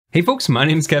Hey folks, my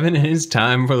name's Kevin and it's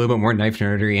time for a little bit more knife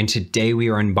nerdery, and today we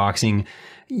are unboxing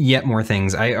yet more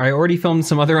things. I already filmed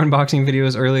some other unboxing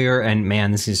videos earlier, and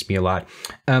man, this used to be a lot.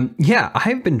 Yeah,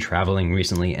 I've been traveling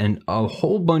recently, and a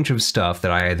whole bunch of stuff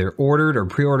that I either ordered or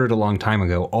pre-ordered a long time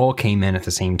ago all came in at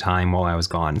the same time while I was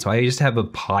gone. So I just have a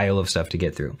pile of stuff to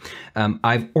get through.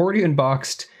 I've already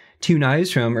unboxed two knives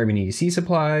from Urban EDC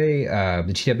Supply,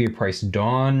 the TW Price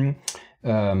Dawn.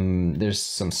 There's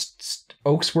some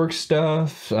Oaksworks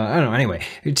stuff. I don't know. Anyway,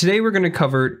 today we're going to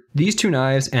cover these two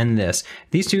knives and this.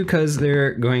 These two because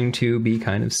they're going to be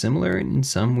kind of similar in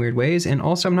some weird ways. And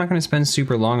also I'm not going to spend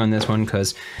super long on this one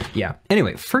because, yeah.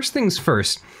 Anyway, first things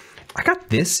first, I got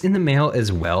this in the mail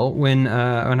as well when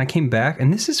I came back.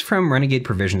 And this is from Renegade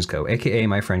Provisions Co, aka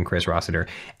my friend Chris Rossiter.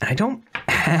 And I don't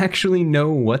actually know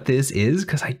what this is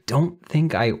because I don't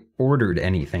think I ordered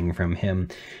anything from him.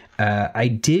 I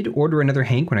did order another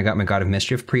Hank when I got my God of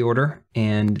Mischief pre-order,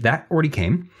 and that already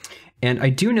came. And I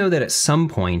do know that at some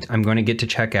point I'm going to get to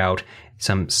check out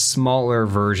some smaller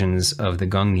versions of the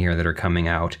Gungnir that are coming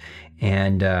out.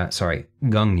 And, sorry,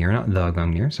 Gungnir, not the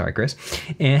Gungnir. Sorry, Chris.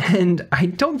 And I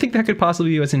don't think that could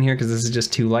possibly be what's in here because this is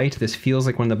just too light. This feels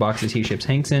like one of the boxes he ships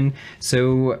Hanks in,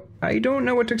 so I don't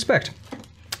know what to expect.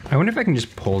 I wonder if I can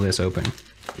just pull this open.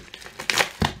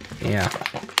 Yeah.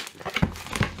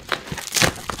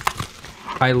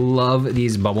 I love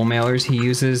these bubble mailers he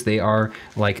uses. They are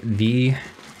like the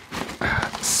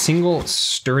single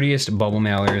sturdiest bubble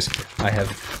mailers I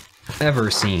have ever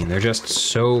seen. They're just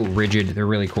so rigid. They're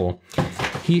really cool.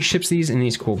 He ships these in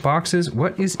these cool boxes.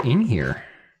 What is in here?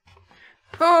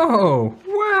 Oh,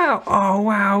 wow. Oh,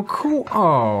 wow. Cool.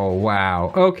 Oh,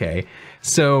 wow. Okay.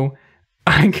 So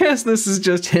I guess this is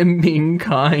just him being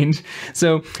kind.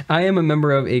 So I am a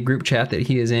member of a group chat that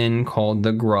he is in called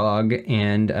The Grog,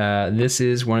 and this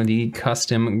is one of the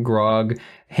custom Grog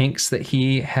Hanks that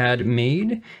he had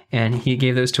made, and he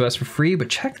gave those to us for free. But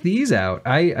check these out.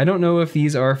 I don't know if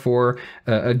these are for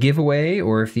a giveaway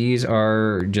or if these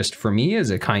are just for me as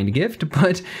a kind gift,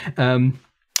 but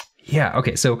yeah,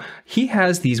 okay, so he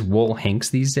has these wool Hanks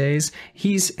these days.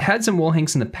 He's had some wool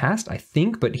Hanks in the past, I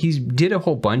think, but he did a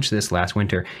whole bunch this last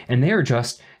winter, and they are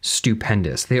just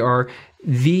stupendous. They are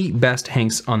the best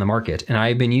Hanks on the market, and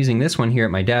I've been using this one here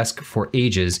at my desk for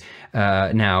ages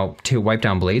now to wipe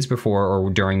down blades before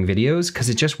or during videos, because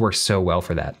it just works so well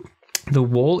for that. The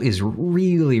wool is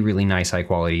really, really nice, high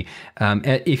quality.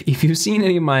 If you've seen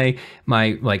any of my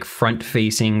like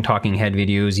front-facing talking head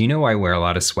videos, you know I wear a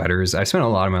lot of sweaters. I spent a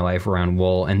lot of my life around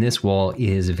wool, and this wool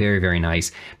is very, very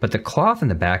nice. But the cloth in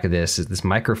the back of this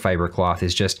microfiber cloth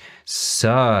is just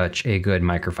such a good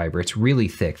microfiber. It's really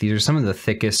thick. These are some of the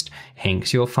thickest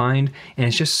Hanks you'll find, and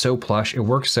it's just so plush. It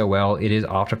works so well. It is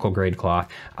optical grade cloth.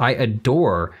 I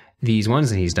adore these ones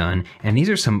that he's done, and these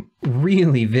are some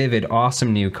really vivid,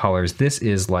 awesome new colors. This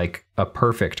is like a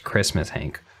perfect Christmas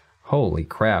Hank. Holy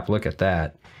crap, look at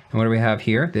that. And what do we have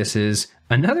here? This is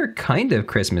another kind of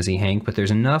Christmassy Hank, but there's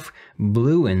enough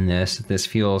blue in this that this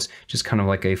feels just kind of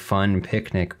like a fun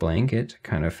picnic blanket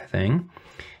kind of thing.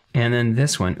 And then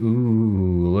this one,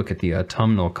 ooh, look at the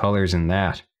autumnal colors in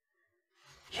that.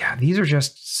 Yeah, these are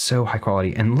just so high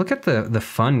quality. And look at the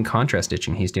fun contrast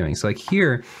stitching he's doing. So like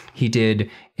here, he did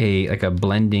a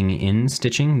blending in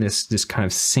stitching. This kind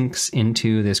of sinks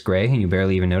into this gray and you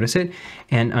barely even notice it.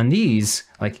 And on these,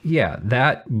 like, yeah,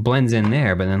 that blends in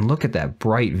there, but then look at that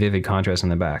bright, vivid contrast on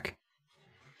the back.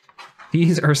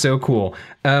 These are so cool.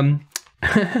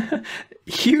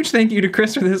 Huge thank you to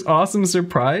Chris for this awesome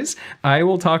surprise. I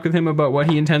will talk with him about what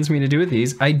he intends for me to do with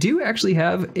these. I do actually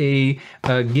have a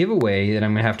giveaway that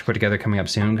I'm gonna have to put together coming up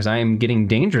soon because I am getting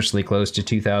dangerously close to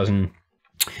 2,000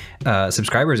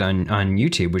 subscribers on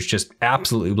YouTube, which just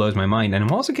absolutely blows my mind. And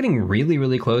I'm also getting really,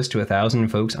 really close to 1,000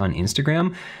 folks on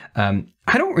Instagram.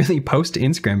 I don't really post to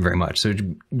Instagram very much, so it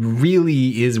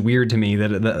really is weird to me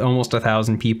that almost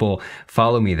 1,000 people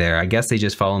follow me there. I guess they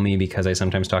just follow me because I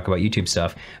sometimes talk about YouTube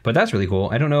stuff, but that's really cool.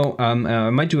 I don't know, I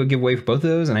might do a giveaway for both of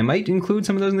those, and I might include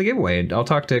some of those in the giveaway. I'll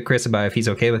talk to Chris about if he's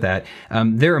okay with that.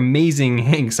 They're amazing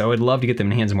Hanks, so I would love to get them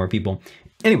in the hands of more people.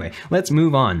 Anyway, let's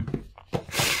move on.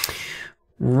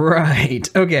 Right,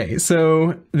 okay,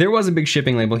 so there was a big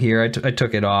shipping label here. I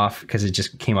took it off because it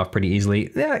just came off pretty easily.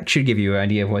 That should give you an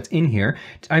idea of what's in here.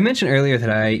 I mentioned earlier that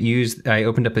I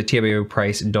opened up the TW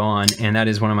Price Dawn, and that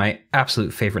is one of my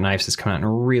absolute favorite knives that's come out in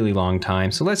a really long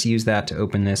time. So let's use that to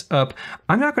open this up.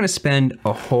 I'm not gonna spend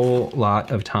a whole lot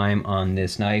of time on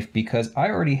this knife because I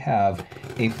already have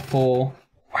a full,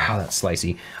 wow, that's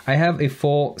slicey. I have a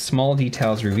full small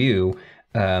details review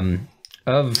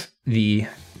of the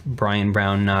Brian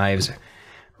Brown Knives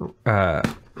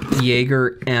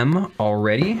Yeager-M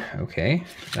already. Okay,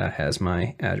 that has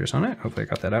my address on it. Hopefully I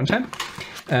got that out in time.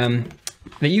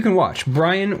 That you can watch.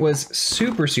 Brian was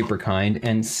super, super kind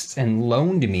and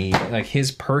loaned me like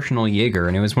his personal Yeager,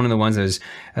 and it was one of the ones that was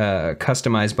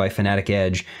customized by Fanatic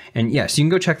Edge. And yes, you can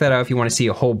go check that out if you want to see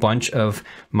a whole bunch of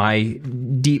my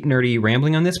deep nerdy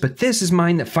rambling on this, but this is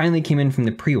mine that finally came in from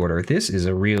the pre-order. This is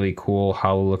a really cool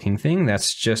hollow looking thing.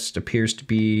 That's just appears to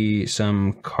be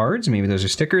some cards. Maybe those are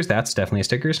stickers. That's definitely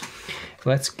stickers.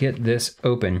 Let's get this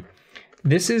open.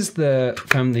 This is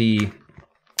from the,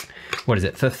 what is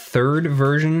it? The third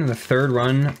version, the third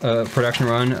run, production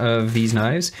run of these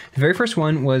knives. The very first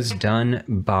one was done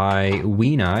by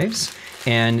We Knives,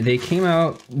 and they came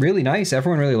out really nice.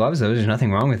 Everyone really loves those. There's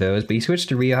nothing wrong with those. But he switched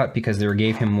to Reate because they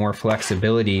gave him more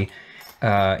flexibility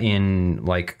in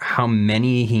like how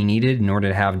many he needed in order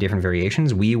to have different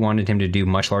variations. We wanted him to do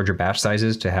much larger batch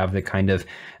sizes to have the kind of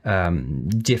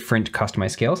different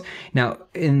customized scales. Now,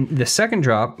 in the second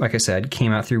drop, like I said,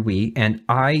 came out through We, and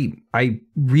I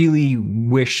really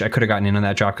wish I could have gotten in on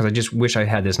that drop because I just wish I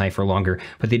had this knife for longer.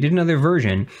 But they did another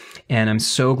version, and I'm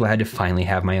so glad to finally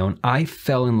have my own. I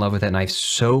fell in love with that knife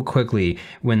so quickly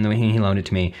when he loaned it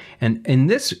to me. And in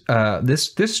this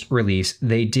this release,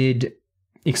 they did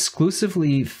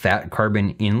exclusively fat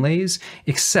carbon inlays,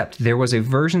 except there was a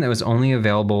version that was only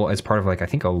available as part of like, I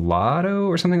think a Lotto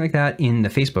or something like that in the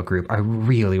Facebook group. I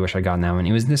really wish I'd gotten that one.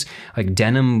 It was this like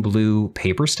denim blue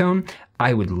paper stone.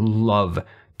 I would love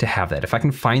to have that. If I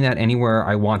can find that anywhere,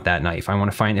 I want that knife. I want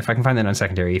to find, if I can find that on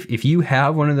secondary. If you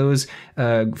have one of those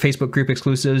Facebook group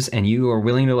exclusives and you are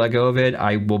willing to let go of it,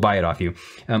 I will buy it off you.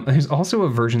 There's also a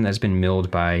version that's been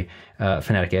milled by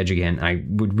Fanatic Edge again. I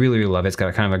would really, really love it. It's got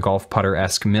a kind of a golf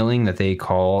putter-esque milling that they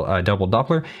call double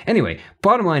Doppler. Anyway,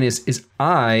 bottom line is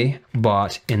I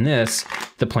bought in this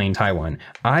the plain tie one.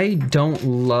 I don't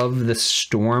love the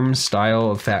Storm style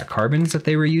of fat carbons that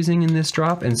they were using in this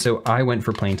drop, and so I went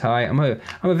for plain tie. I'm a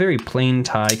very plain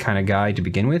tie kind of guy to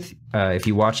begin with. If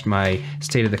you watched my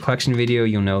State of the Collection video,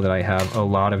 you'll know that I have a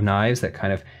lot of knives that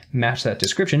kind of match that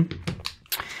description.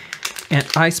 And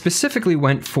I specifically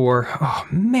went for, oh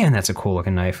man, that's a cool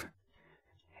looking knife.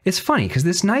 It's funny because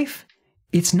this knife,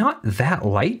 it's not that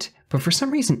light, but for some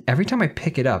reason, every time I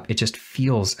pick it up, it just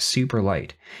feels super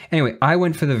light. Anyway, I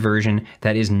went for the version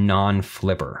that is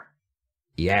non-flipper.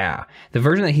 Yeah, the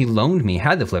version that he loaned me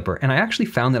had the flipper, and I actually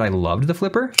found that I loved the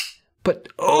flipper, but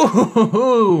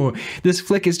oh, this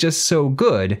flick is just so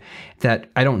good that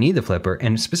I don't need the flipper,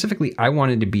 and specifically, I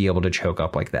wanted to be able to choke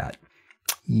up like that.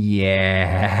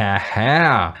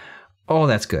 Yeah. Oh,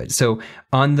 that's good. So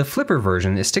on the flipper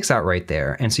version, it sticks out right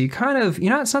there. And so you kind of,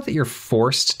 it's not that you're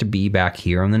forced to be back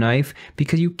here on the knife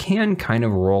because you can kind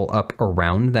of roll up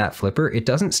around that flipper. It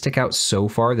doesn't stick out so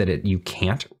far that you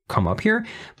can't come up here.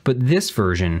 But this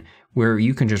version where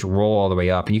you can just roll all the way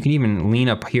up and you can even lean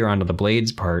up here onto the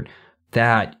blades part,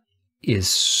 that is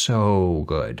so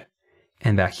good.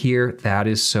 And back here, that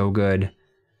is so good.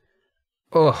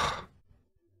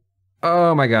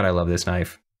 Oh my God, I love this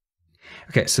knife.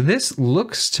 Okay, so this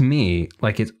looks to me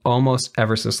like it's almost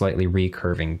ever so slightly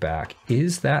recurving back.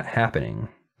 Is that happening?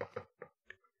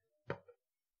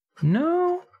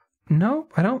 No,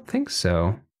 I don't think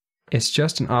so. It's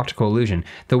just an optical illusion.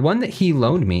 The one that he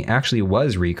loaned me actually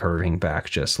was recurving back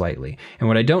just slightly. And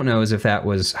what I don't know is if that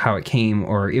was how it came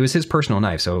or it was his personal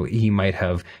knife. So he might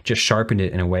have just sharpened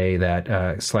it in a way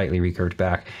that slightly recurved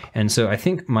back. And so I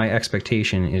think my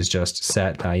expectation is just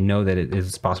set. I know that it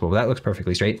is possible, but that looks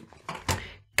perfectly straight.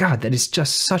 God, that is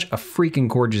just such a freaking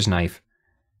gorgeous knife.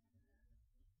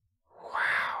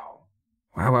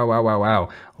 Wow.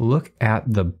 Look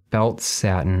at the belt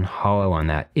satin hollow on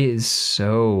that. It is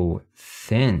so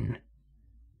thin.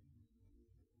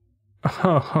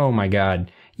 Oh my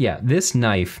God. Yeah, this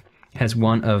knife has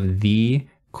one of the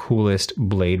coolest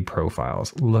blade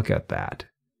profiles. Look at that.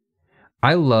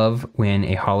 I love when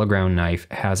a hollow ground knife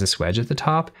has a swedge at the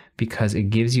top because it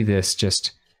gives you this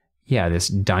this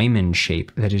diamond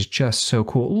shape that is just so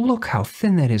cool. Look how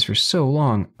thin that is for so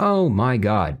long. Oh my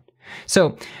God.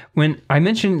 So when I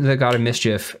mentioned the God of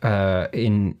Mischief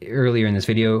earlier in this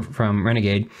video from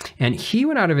Renegade, and he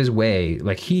went out of his way,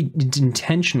 like he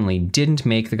intentionally didn't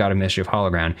make the God of Mischief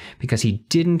hologram because he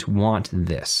didn't want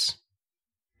this.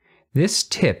 This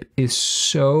tip is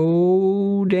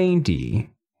so dainty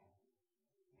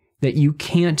that you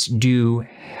can't do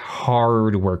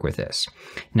hard work with this.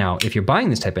 Now, if you're buying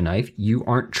this type of knife, you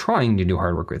aren't trying to do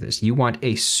hard work with this. You want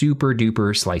a super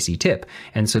duper slicey tip.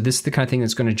 And so this is the kind of thing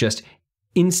that's going to just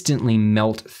instantly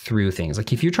melt through things.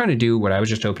 Like if you're trying to do what I was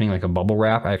just opening, like a bubble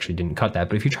wrap, I actually didn't cut that,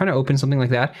 but if you're trying to open something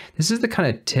like that, this is the kind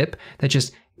of tip that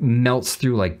just melts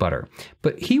through like butter.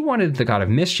 But he wanted the God of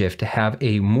Mischief to have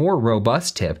a more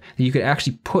robust tip that you could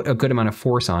actually put a good amount of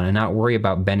force on and not worry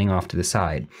about bending off to the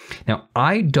side. Now,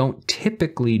 I don't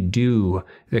typically do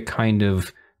the kind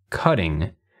of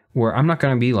cutting where I'm not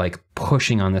going to be like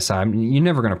pushing on the side. You're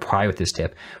never going to pry with this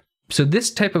tip. So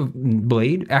this type of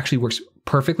blade actually works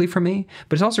perfectly for me,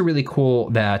 but it's also really cool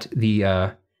that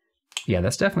the, yeah,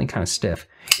 that's definitely kind of stiff.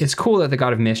 It's cool that the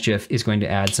God of Mischief is going to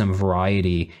add some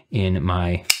variety in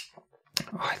my,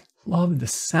 oh, I love the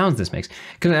sounds this makes,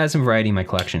 because it adds some variety in my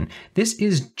collection. This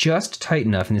is just tight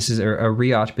enough, and this is a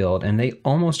Reate build, and they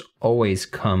almost always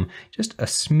come just a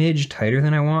smidge tighter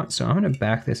than I want, so I'm going to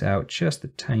back this out just the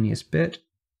tiniest bit,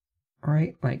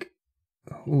 right? Like,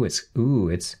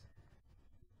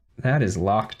 that is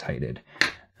Loctited.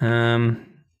 How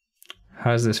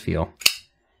does this feel?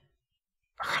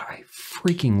 I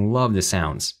freaking love the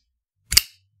sounds.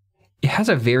 It has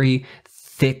a very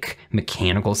thick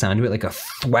mechanical sound to it, like a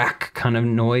thwack kind of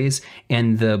noise.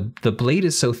 And the blade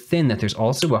is so thin that there's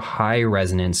also a high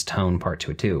resonance tone part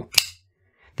to it too.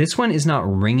 This one is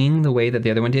not ringing the way that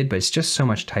the other one did, but it's just so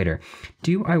much tighter.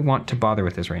 Do I want to bother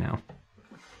with this right now?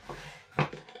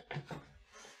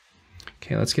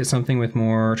 Okay, let's get something with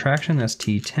more traction. That's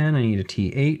T10, I need a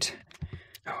T8.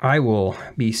 I will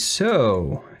be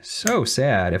so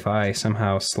sad if I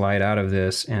somehow slide out of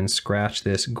this and scratch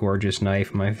this gorgeous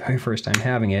knife my very first time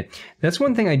having it. That's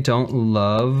one thing I don't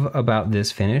love about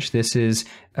this finish. This is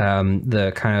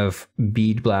the kind of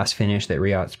bead blast finish that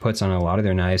Reate puts on a lot of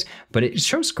their knives, but it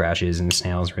shows scratches and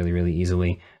snails really, really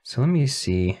easily. So let me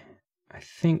see. I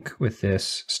think with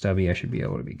this stubby, I should be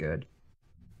able to be good.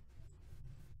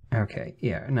 Okay,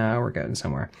 yeah, now we're getting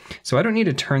somewhere. So I don't need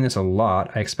to turn this a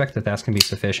lot. I expect that that's gonna be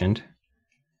sufficient.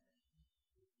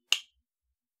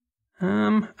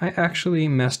 I actually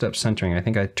messed up centering. I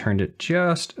think I turned it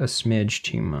just a smidge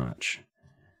too much.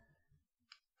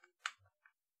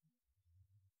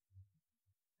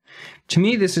 To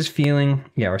me, this is feeling,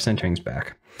 yeah, our centering's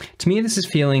back. To me, this is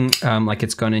feeling like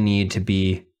it's gonna need to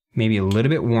be maybe a little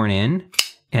bit worn in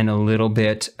and a little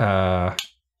bit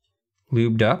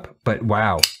lubed up, but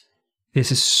wow. This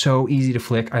is so easy to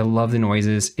flick. I love the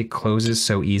noises. It closes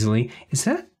so easily. Is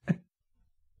that?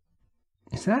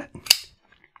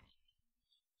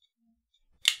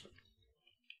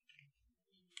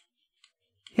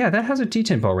 Yeah, that has a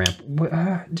detent ball ramp.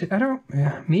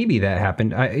 Maybe that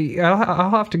happened. I'll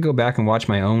have to go back and watch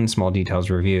my own small details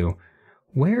review.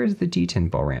 Where is the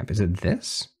detent ball ramp? Is it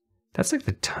this? That's like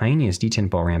the tiniest detent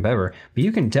ball ramp ever, but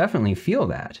you can definitely feel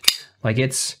that. Like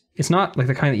it's not like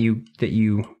the kind that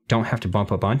you don't have to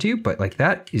bump up onto, but like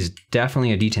that is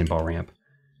definitely a detent ball ramp.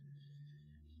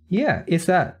 Yeah, it's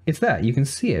that. You can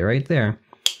see it right there.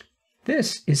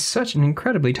 This is such an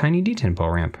incredibly tiny detent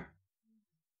ball ramp.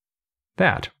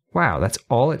 Wow, that's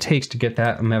all it takes to get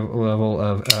that level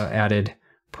of added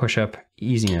push-up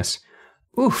easiness.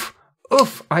 Oof,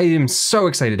 I am so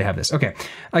excited to have this. Okay,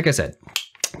 like I said,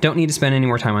 don't need to spend any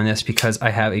more time on this because I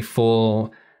have a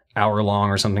full hour long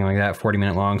or something like that,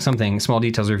 40-minute long, something, small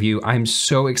details review. I'm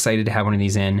so excited to have one of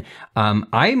these in.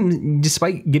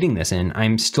 Despite getting this in,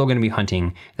 I'm still going to be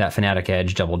hunting that Fanatic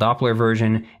Edge double Doppler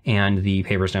version and the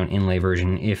Paperstone inlay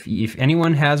version. If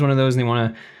anyone has one of those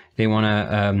and they want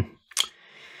to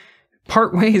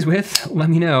part ways with, let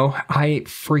me know. I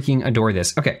freaking adore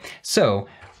this. Okay, so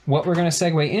what we're going to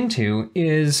segue into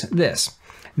is this.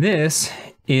 This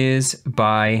is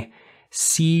by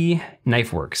Christiansen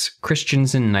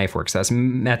Knifeworks.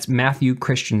 That's Matthew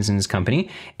Christiansen's company.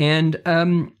 And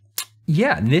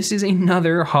yeah, this is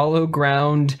another hollow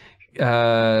ground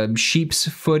sheep's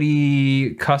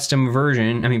footy custom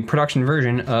version, production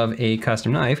version of a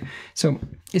custom knife. So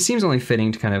it seems only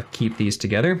fitting to kind of keep these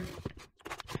together.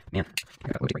 Man, I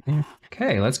got it right there.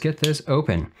 Okay, let's get this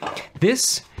open.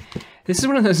 This is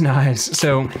one of those knives.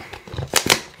 So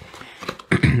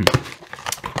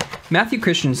Matthew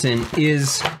Christiansen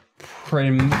is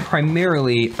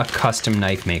primarily a custom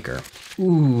knife maker.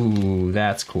 Ooh,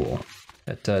 that's cool.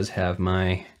 That does have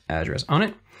my address on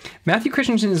it. Matthew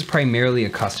Christiansen is primarily a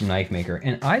custom knife maker,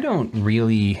 and I don't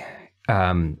pay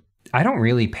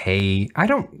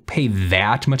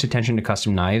that much attention to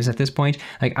custom knives at this point.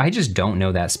 Like, I just don't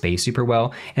know that space super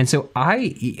well. And so I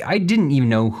didn't even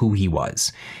know who he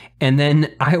was. And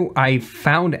then I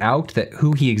found out that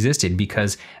who he existed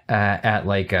because at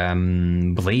like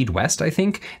Blade West, I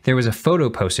think, there was a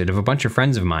photo posted of a bunch of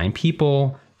friends of mine,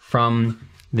 people from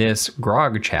this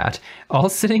grog chat, all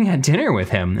sitting at dinner with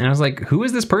him. And I was like, who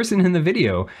is this person in the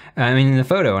video? I mean, in the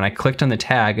photo. And I clicked on the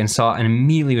tag and saw, and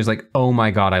immediately was like, oh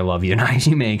my God, I love the knives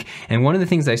you make. And one of the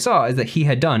things I saw is that he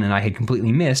had done, and I had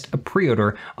completely missed, a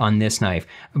pre-order on this knife.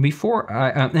 Before,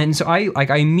 and so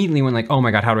I immediately went like, oh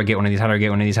my God, how do I get one of these? How do I get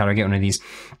one of these? How do I get one of these?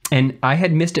 And I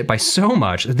had missed it by so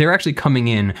much. They're actually coming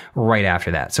in right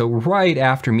after that. So right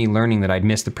after me learning that I'd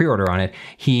missed the pre-order on it,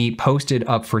 he posted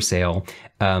up for sale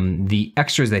the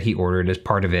extras that he ordered as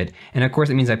part of it. And of course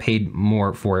it means I paid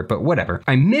more for it, but whatever.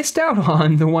 I missed out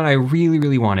on the one I really,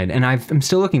 really wanted, and I'm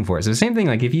still looking for it. So the same thing,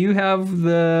 like if you have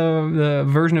the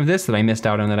version of this that I missed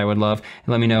out on that I would love,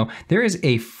 let me know. There is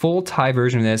a full tie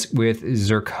version of this with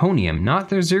zirconium, not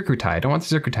the zircon tie. I don't want the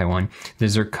zircon tie one, the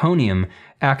zirconium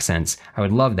accents. I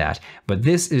would love that. But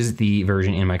this is the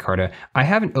version in Micarta. I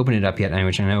haven't opened it up yet,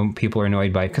 which I know people are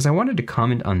annoyed by, because I wanted to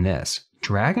comment on this.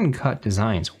 Dragon cut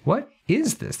designs. What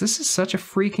is this? This is such a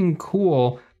freaking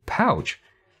cool pouch.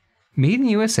 Made in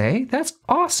the USA? That's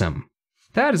awesome.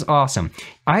 That is awesome.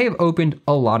 I have opened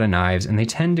a lot of knives and they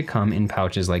tend to come in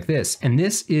pouches like this. And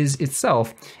this is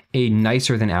itself a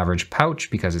nicer than average pouch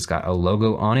because it's got a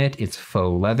logo on it. It's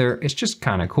faux leather. It's just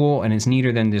kind of cool and it's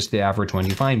neater than just the average one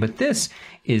you find. But this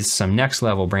is some next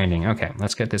level branding. Okay,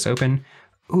 let's get this open.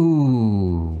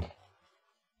 Ooh.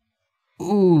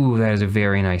 Ooh, that is a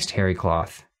very nice terry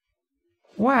cloth.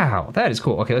 Wow, that is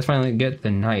cool. Okay, let's finally get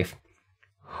the knife.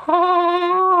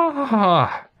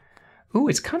 Ah. Ooh,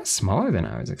 it's kind of smaller than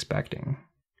I was expecting.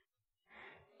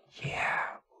 Yeah,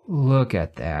 look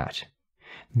at that.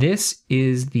 This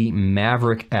is the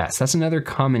Maverick-S. That's another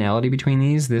commonality between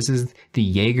these. This is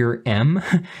the Yeager-M,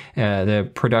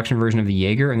 the production version of the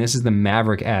Yeager, and this is the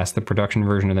Maverick-S, the production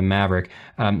version of the Maverick.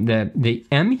 The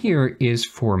M here is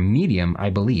for medium, I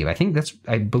believe.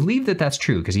 I believe that that's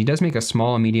true, because he does make a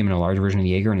small, a medium, and a large version of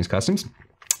the Yeager in his customs.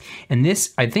 And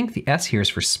this, I think the S here is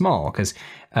for small, because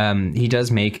he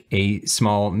does make a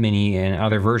small, mini, and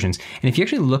other versions. And if you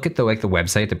actually look at the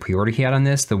website, the pre-order he had on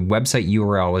this, the website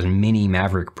URL was Mini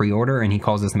Maverick Pre-Order, and he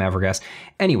calls this the Maverick-S.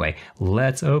 Anyway,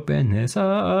 let's open this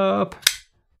up.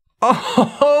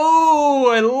 Oh,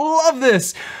 I love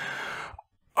this.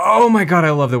 Oh my God,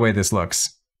 I love the way this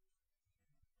looks.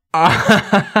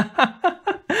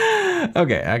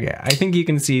 Okay, I think you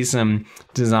can see some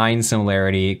design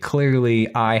similarity.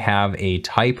 Clearly, I have a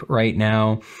type right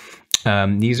now.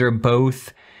 These are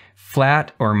both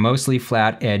flat or mostly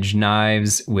flat edge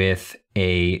knives with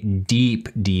a deep,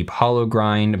 deep hollow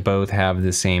grind. Both have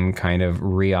the same kind of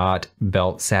Reate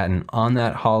belt satin on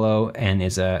that hollow, and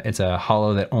it's a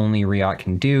hollow that only Reate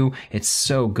can do. It's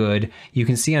so good. You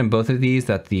can see on both of these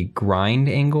that the grind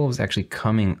angle is actually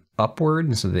coming upward,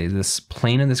 and so this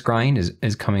plane of this grind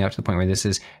is coming up to the point where this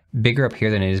is bigger up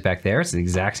here than it is back there. It's the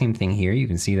exact same thing here. You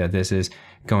can see that this is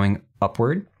going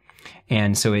upward.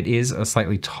 And so it is a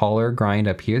slightly taller grind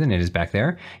up here than it is back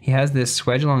there. He has this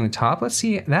swedge along the top. Let's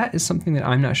see, that is something that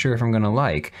I'm not sure if I'm gonna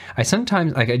like. I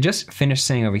sometimes, I just finished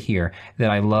saying over here that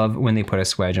I love when they put a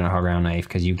swedge on a hard round knife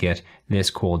because you get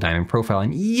this cool diamond profile,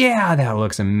 and yeah, that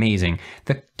looks amazing.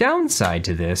 The downside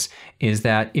to this is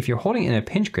that if you're holding it in a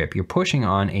pinch grip, you're pushing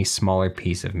on a smaller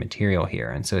piece of material here,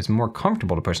 and so it's more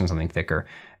comfortable to push on something thicker.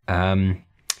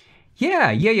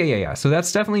 Yeah. So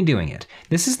that's definitely doing it.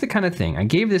 This is the kind of thing. I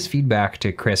gave this feedback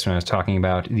to Chris when I was talking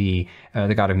about the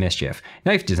God of Mischief.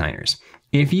 Knife designers,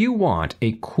 if you want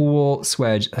a cool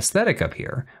swedge aesthetic up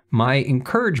here, my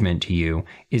encouragement to you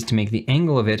is to make the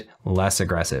angle of it less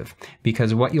aggressive,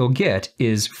 because what you'll get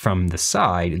is from the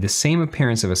side the same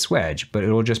appearance of a swedge, but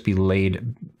it'll just be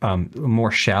laid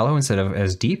more shallow instead of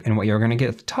as deep, and what you're going to get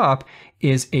at the top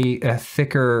is a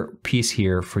thicker piece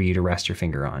here for you to rest your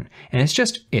finger on. And it's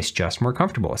just more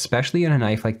comfortable, especially in a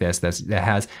knife like this that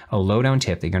has a low down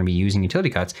tip that you're going to be using utility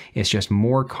cuts. It's just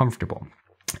more comfortable.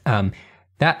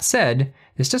 That said,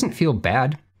 this doesn't feel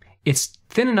bad. It's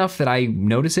thin enough that I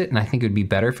notice it, and I think it would be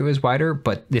better if it was wider,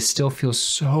 but this still feels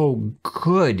so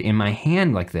good in my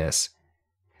hand like this.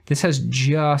 This has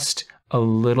just a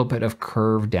little bit of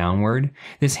curve downward.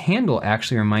 This handle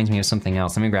actually reminds me of something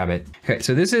else. Let me grab it. Okay,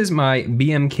 so this is my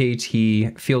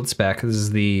BMKT field spec. This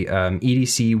is the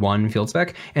EDC1 field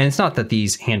spec, and it's not that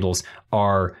these handles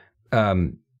are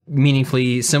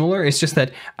meaningfully similar. It's just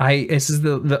that this is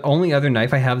the only other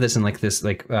knife I have this in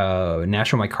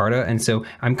natural micarta, and so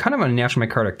I'm kind of on a natural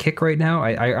micarta kick right now.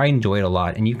 I enjoy it a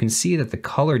lot, and you can see that the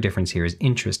color difference here is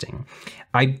interesting.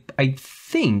 I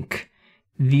think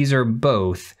these are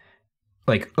both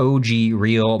like OG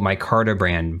real micarta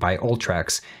brand by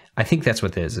Ultrex. I think that's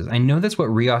what this is. I know that's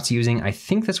what Reate's using. I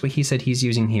think that's what he said he's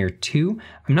using here too.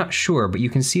 I'm not sure, but you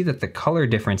can see that the color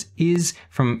difference is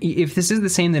from, if this is the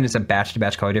same, then it's a batch to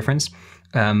batch color difference.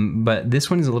 But this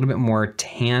one is a little bit more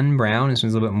tan brown. This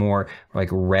one's a little bit more like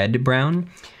red brown.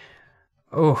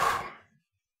 Oh,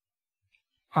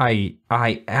 I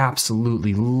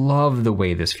absolutely love the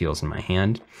way this feels in my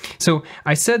hand. So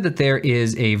I said that there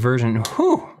is a version,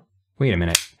 whew, wait a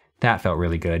minute, that felt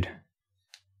really good.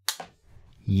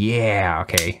 Yeah,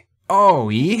 okay. Oh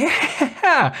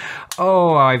yeah,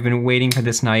 oh, I've been waiting for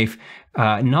this knife,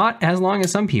 not as long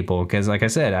as some people, because like I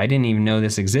said, I didn't even know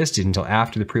this existed until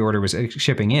after the pre-order was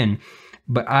shipping in,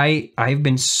 but I've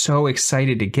been so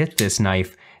excited to get this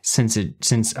knife since the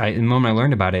moment I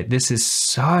learned about it. This is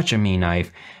such a me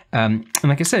knife. And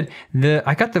like I said,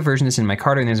 I got the version that's in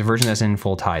Micarta, and there's a version that's in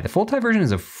full tie. The full tie version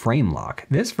is a frame lock.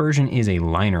 This version is a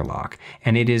liner lock,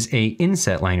 and it is a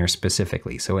inset liner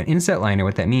specifically. So an inset liner,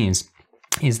 what that means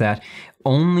is that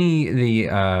only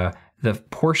the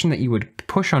portion that you would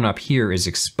push on up here is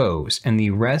exposed, and the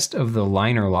rest of the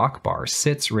liner lock bar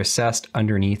sits recessed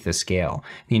underneath the scale.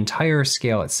 The entire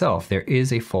scale itself, there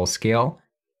is a full scale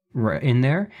in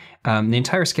there. The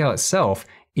entire scale itself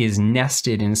is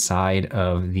nested inside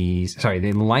of the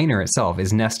liner itself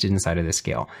is nested inside of the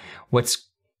scale. What's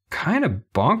kind of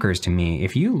bonkers to me,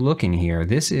 if you look in here,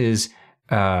 this is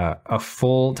a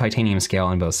full titanium scale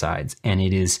on both sides, and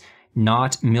it is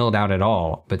not milled out at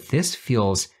all, but this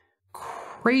feels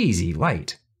crazy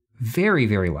light. Very,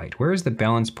 very light. Where is the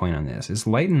balance point on this? It's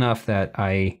light enough that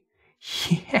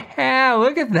yeah,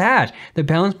 look at that. The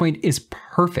balance point is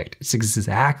perfect. It's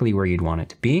exactly where you'd want it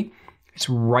to be. It's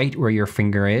right where your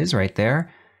finger is, right there.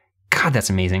 God, that's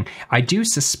amazing. I do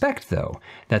suspect, though,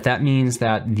 that means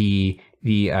that the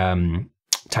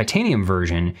titanium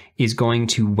version is going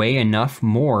to weigh enough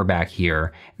more back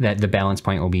here that the balance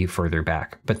point will be further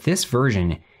back. But this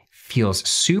version feels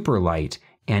super light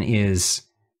and is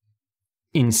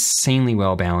insanely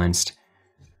well balanced.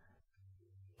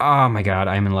 Oh my God,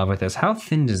 I'm in love with this. How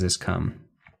thin does this come?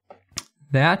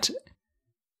 Can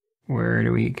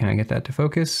I get that to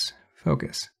focus?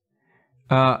 Focus.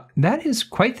 That is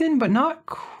quite thin, but not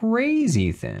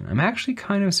crazy thin. I'm actually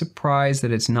kind of surprised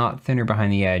that it's not thinner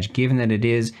behind the edge, given that it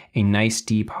is a nice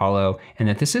deep hollow and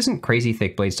that this isn't crazy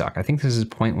thick blade stock. I think this is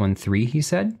 0.13, he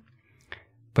said,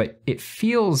 but it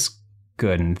feels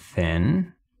good and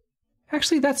thin.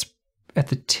 Actually, that's at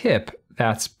the tip.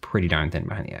 That's pretty darn thin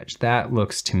behind the edge. That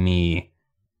looks to me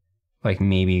like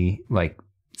maybe like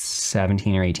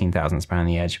 17 or 18 thousandths behind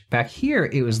the edge. Back here,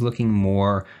 it was looking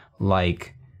more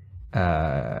like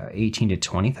 18 to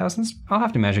 20 thousandths. I'll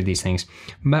have to measure these things.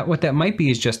 But what that might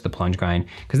be is just the plunge grind,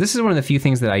 because this is one of the few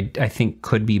things that I think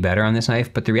could be better on this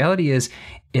knife. But the reality is,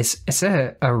 it's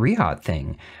a Reate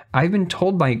thing. I've been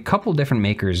told by a couple different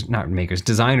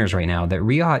designers right now that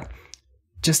Reate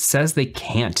just says they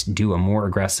can't do a more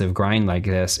aggressive grind like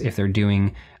this if they're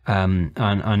doing on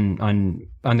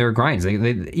their grinds. They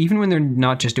even when they're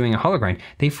not just doing a hollow grind,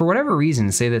 they for whatever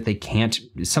reason say that they can't.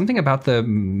 Something about the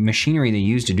machinery they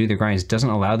use to do their grinds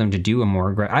doesn't allow them to do a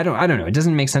more. I don't know. It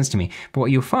doesn't make sense to me. But what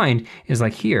you'll find is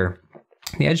like here,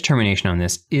 the edge termination on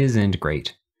this isn't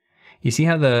great. You see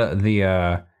how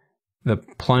the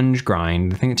plunge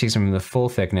grind, the thing that takes from the full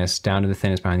thickness down to the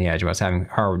thinnest behind the edge, I was having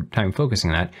a hard time focusing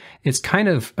on that. It's kind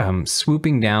of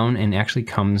swooping down and actually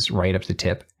comes right up to the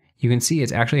tip. You can see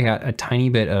it's actually got a tiny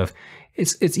bit of,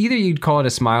 it's either you'd call it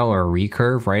a smile or a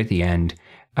recurve right at the end,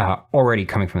 already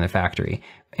coming from the factory.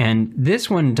 And this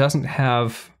one doesn't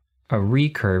have a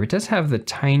recurve. It does have the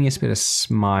tiniest bit of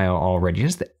smile already,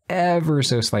 just the ever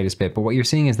so slightest bit. But what you're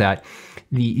seeing is that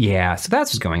so that's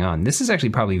what's going on. This is actually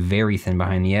probably very thin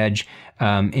behind the edge.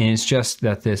 And it's just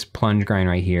that this plunge grind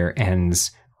right here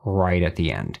ends right at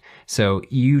the end. So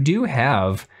you do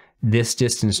have this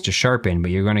distance to sharpen,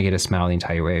 but you're going to get a smile the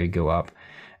entire way you go up.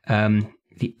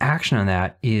 The action on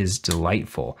that is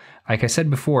delightful. Like I said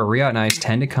before, Reate knives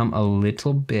tend to come a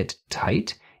little bit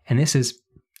tight, and this is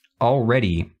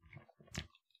already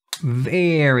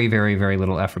very, very, very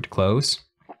little effort to close.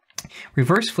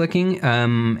 Reverse flicking,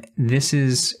 this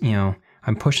is,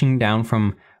 I'm pushing down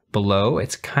from below.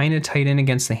 It's kind of tight in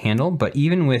against the handle, but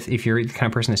even if you're the kind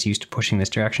of person that's used to pushing this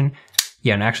direction,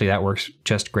 yeah, and actually that works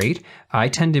just great. I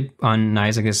tend to, on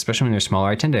knives like this, especially when they're smaller,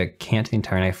 I tend to cant the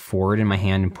entire knife forward in my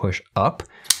hand and push up,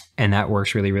 and that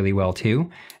works really, really well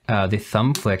too. The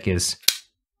thumb flick is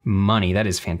money. That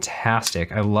is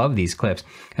fantastic. I love these clips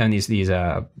and these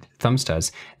thumb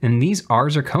studs, and these are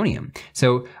zirconium.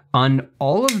 So on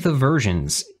all of the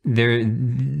versions, there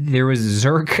was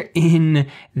Zirc in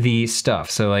the stuff.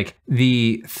 So like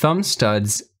the thumb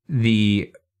studs,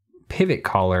 the pivot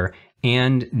collar,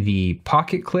 and the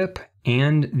pocket clip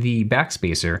and the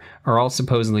backspacer are all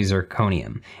supposedly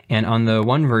zirconium. And on the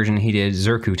one version, he did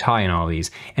Zircu tie in all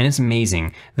these, and it's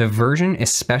amazing. The version,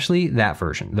 especially that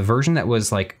version, the version that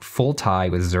was like full tie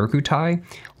with Zircu tie,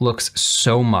 looks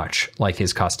so much like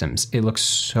his customs. It looks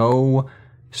so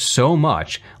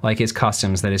much like his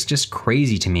customs that it's just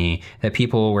crazy to me that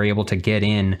people were able to get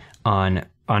in on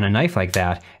a knife like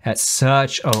that at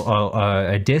such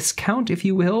a discount, if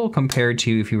you will, compared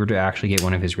to if you were to actually get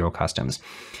one of his real customs.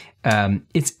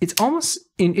 It's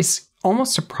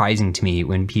almost surprising to me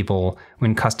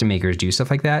when custom makers do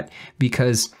stuff like that,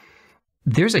 because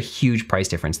there's a huge price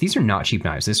difference. These are not cheap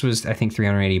knives. This was, I think,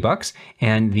 $380,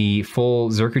 and the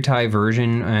full Zircutai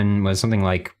version was something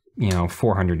like, you know,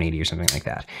 $480 or something like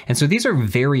that. And so these are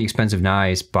very expensive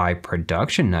knives by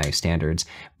production knife standards,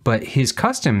 but his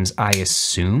customs, I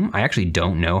assume, I actually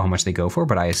don't know how much they go for,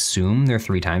 but I assume they're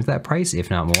 3 times that price, if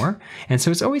not more. And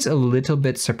so it's always a little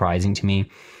bit surprising to me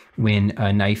when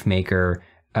a knife maker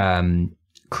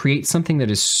creates something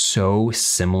that is so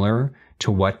similar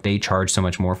to what they charge so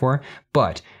much more for.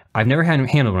 But I've never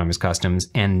handled one of his customs,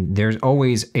 and there's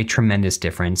always a tremendous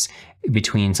difference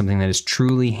between something that is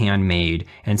truly handmade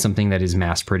and something that is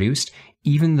mass produced.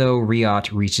 Even though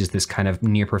Reate reaches this kind of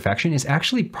near perfection, is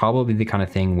actually probably the kind of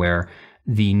thing where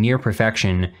the near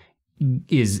perfection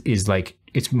is like,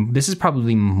 this is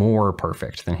probably more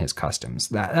perfect than his customs.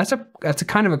 That's a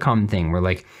kind of a common thing where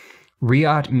like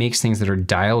Reate makes things that are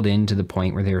dialed in to the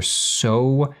point where they're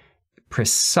so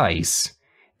precise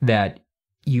that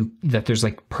there's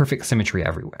like perfect symmetry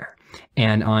everywhere.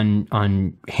 And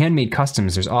on handmade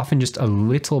customs, there's often just a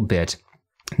little bit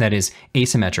that is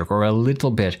asymmetric, or a little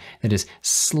bit that is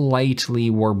slightly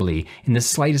warbly, in the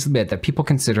slightest bit that people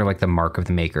consider like the mark of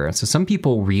the maker. And so some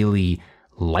people really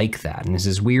like that. And there's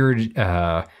this weird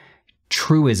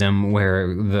truism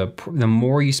where the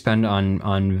more you spend on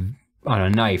a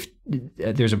knife,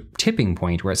 there's a tipping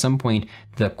point where at some point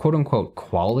the quote unquote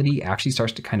quality actually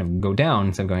starts to kind of go down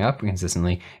instead of going up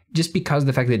consistently, just because of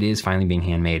the fact that it is finally being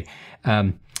handmade.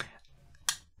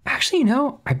 Actually, you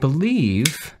know, I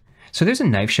believe, so there's a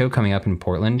knife show coming up in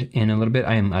Portland in a little bit.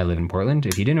 I live in Portland.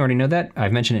 If you didn't already know that,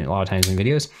 I've mentioned it a lot of times in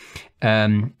videos.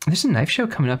 There's a knife show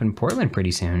coming up in Portland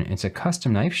pretty soon. It's a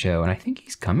custom knife show, and I think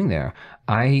he's coming there.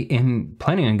 I am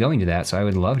planning on going to that, so I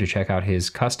would love to check out his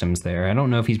customs there. I don't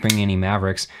know if he's bringing any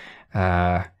Mavericks.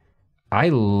 I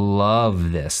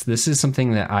love this. This is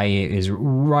something that is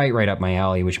right up my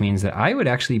alley, which means that I would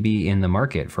actually be in the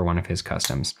market for one of his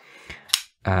customs.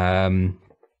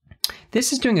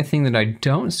 This is doing a thing that I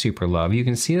don't super love. You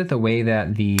can see that the way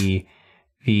that the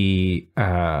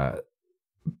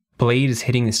blade is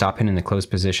hitting the stop pin in the closed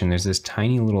position, there's this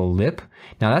tiny little lip.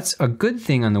 Now that's a good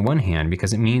thing on the one hand,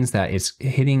 because it means that it's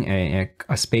hitting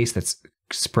a space that's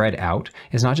spread out.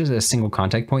 It's not just a single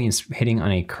contact point, it's hitting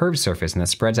on a curved surface, and that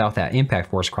spreads out that impact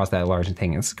force across that large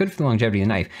thing. It's good for the longevity of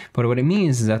the knife, but what it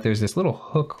means is that there's this little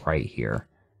hook right here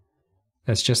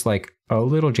that's just like a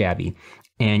little jabby.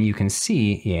 And you can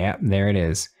see, yeah, there it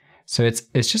is. So it's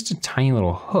just a tiny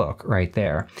little hook right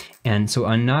there. And so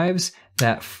on knives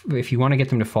that, if you want to get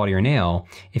them to fall to your nail,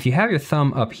 if you have your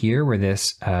thumb up here where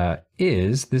this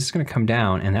is going to come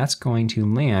down, and that's going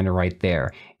to land right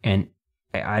there. And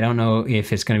I don't know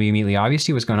if it's going to be immediately obvious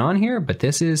to you what's going on here, but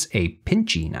this is a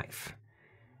pinchy knife.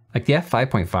 Like the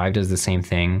F5.5 does the same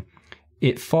thing.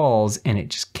 It falls and it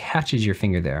just catches your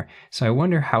finger there. So I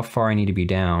wonder how far I need to be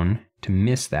down to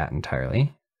miss that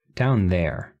entirely. Down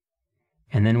there.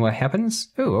 And then what happens?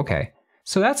 Oh, okay.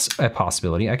 So that's a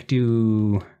possibility. I could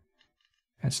do,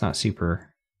 that's not super,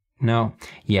 no.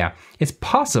 Yeah, it's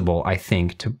possible, I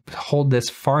think, to hold this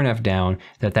far enough down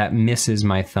that misses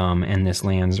my thumb and this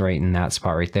lands right in that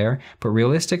spot right there. But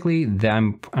realistically,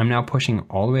 I'm now pushing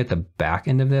all the way at the back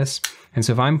end of this. And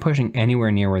so if I'm pushing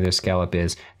anywhere near where this scallop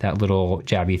is, that little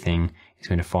jabby thing is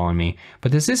going to fall on me.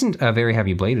 But this isn't a very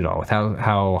heavy blade at all with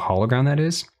how hollow ground that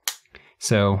is.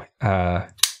 So, yeah,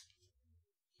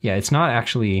 it's not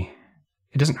actually,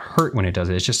 it doesn't hurt when it does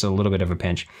it. It's just a little bit of a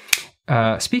pinch.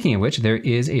 Speaking of which, there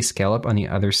is a scallop on the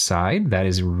other side. That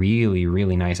is really,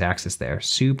 really nice axis there.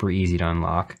 Super easy to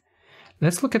unlock.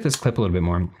 Let's look at this clip a little bit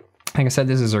more. Like I said,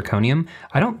 this is zirconium.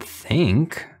 I don't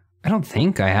think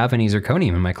I have any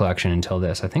zirconium in my collection until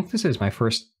this. I think this is my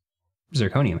first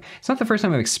zirconium. It's not the first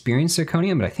time I've experienced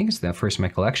zirconium, but I think it's the first in my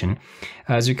collection.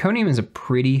 Zirconium is a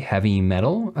pretty heavy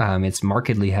metal. It's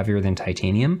markedly heavier than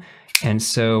titanium. And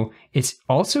so it's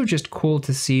also just cool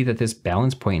to see that this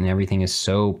balance point and everything is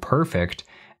so perfect,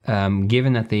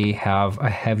 given that they have a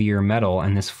heavier metal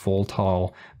and this full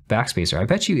tall backspacer. I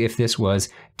bet you if this was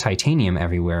titanium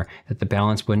everywhere, that the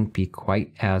balance wouldn't be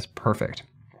quite as perfect.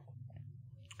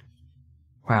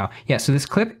 Wow. Yeah, so this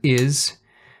clip is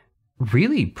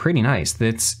really pretty nice.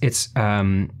 It's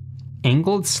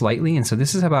angled slightly, and so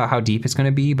this is about how deep it's going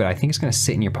to be, but I think it's going to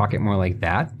sit in your pocket more like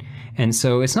that. And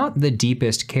so it's not the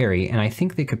deepest carry, and I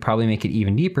think they could probably make it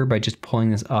even deeper by just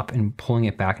pulling this up and pulling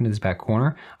it back into this back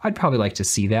corner. I'd probably like to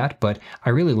see that, but I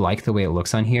really like the way it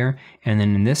looks on here. And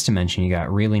then in this dimension, you got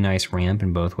really nice ramp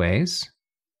in both ways.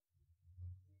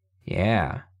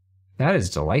 Yeah, that is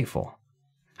delightful.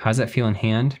 How's that feel in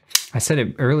hand? I said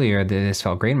it earlier that this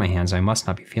felt great in my hands. I must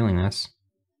not be feeling this.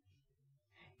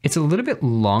 It's a little bit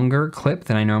longer clip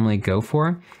than I normally go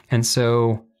for, and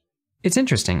so it's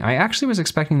interesting. I actually was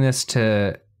expecting this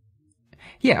to...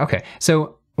 Yeah, okay.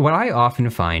 So what I often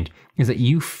find is that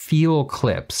you feel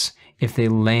clips if they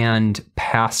land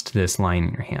past this line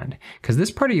in your hand, because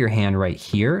this part of your hand right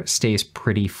here stays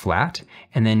pretty flat,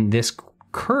 and then this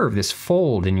curve, this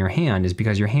fold in your hand is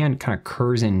because your hand kind of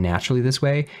curves in naturally this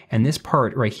way, and this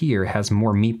part right here has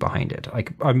more meat behind it.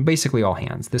 Like basically all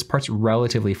hands. This part's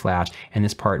relatively flat and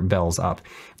this part bells up.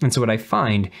 And so what I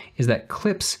find is that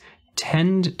clips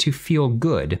tend to feel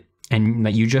good and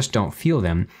that you just don't feel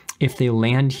them if they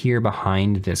land here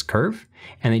behind this curve,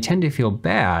 and they tend to feel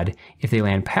bad if they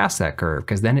land past that curve,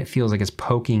 because then it feels like it's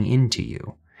poking into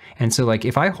you. And so like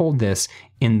if I hold this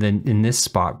in this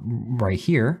spot right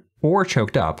here, or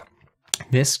choked up,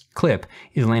 this clip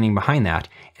is landing behind that,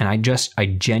 and I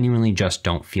genuinely just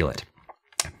don't feel it.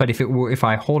 But if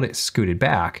I hold it scooted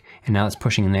back, and now it's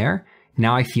pushing in there,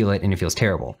 now I feel it and it feels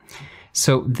terrible.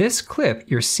 So this clip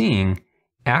you're seeing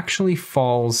actually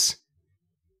falls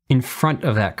in front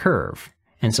of that curve.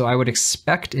 And so I would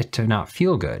expect it to not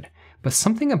feel good. But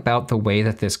something about the way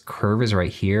that this curve is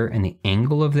right here and the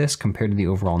angle of this compared to the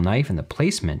overall knife and the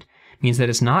placement means that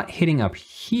it's not hitting up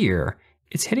here,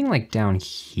 it's hitting like down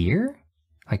here,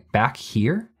 like back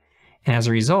here. And as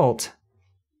a result,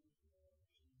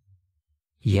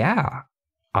 yeah,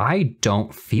 I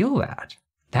don't feel that.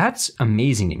 That's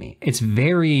amazing to me. It's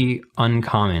very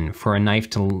uncommon for a knife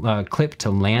to clip to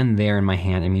land there in my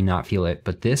hand and me not feel it,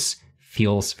 but this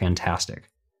feels fantastic.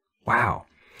 Wow.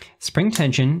 Spring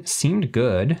tension seemed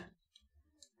good.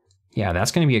 Yeah,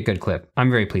 that's going to be a good clip.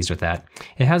 I'm very pleased with that.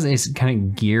 It has this kind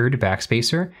of geared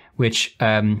backspacer, which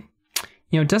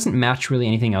it doesn't match really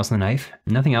anything else in the knife.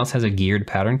 Nothing else has a geared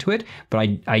pattern to it, but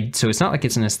so it's not like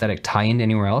it's an aesthetic tie-in to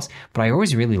anywhere else, but I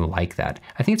always really like that.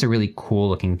 I think it's a really cool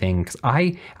looking thing, because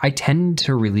I tend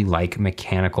to really like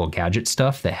mechanical gadget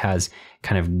stuff that has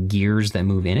kind of gears that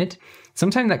move in it.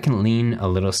 Sometimes that can lean a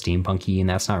little steampunky, and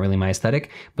that's not really my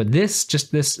aesthetic, but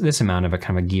this amount of a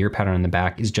kind of a gear pattern on the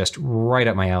back is just right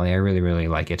up my alley. I really, really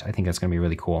like it. I think that's gonna be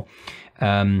really cool.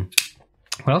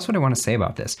 What else would I want to say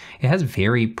about this? It has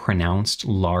very pronounced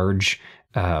large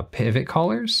pivot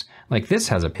collars. Like this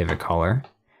has a pivot collar,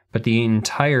 but the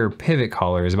entire pivot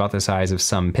collar is about the size of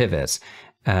some pivots.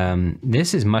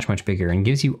 This is much, much bigger and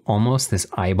gives you almost this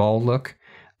eyeball look.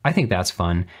 I think that's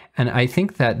fun. And I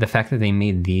think that the fact that they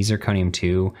made these zirconium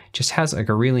too just has like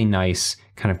a really nice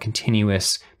kind of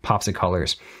continuous pops of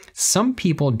colors. Some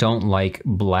people don't like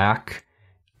black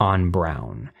on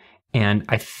brown. And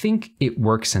I think it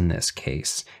works in this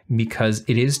case because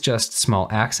it is just small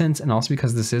accents, and also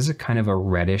because this is a kind of a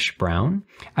reddish brown.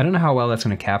 I don't know how well that's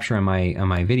going to capture on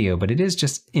my video, but it is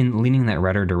just in leaning that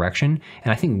redder direction.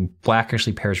 And I think black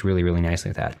actually pairs really, really nicely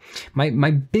with that.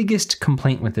 My biggest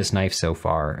complaint with this knife so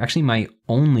far, actually my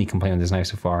only complaint with this knife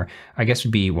so far, I guess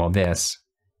would be, well, this.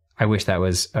 I wish that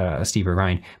was a steeper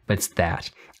grind, but it's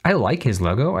that. I like his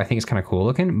logo. I think it's kind of cool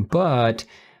looking, but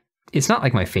it's not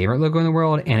like my favorite logo in the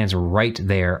world, and it's right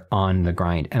there on the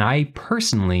grind. And I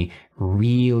personally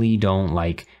really don't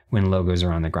like when logos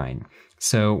are on the grind.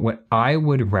 So what I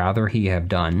would rather he have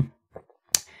done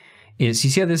is, you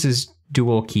see how this is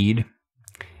dual keyed?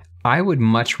 I would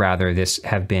much rather this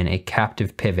have been a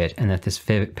captive pivot, and that this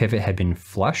pivot had been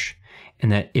flush,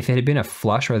 and that if it had been a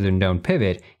flush rather than down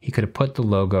pivot, he could have put the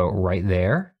logo right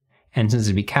there. And since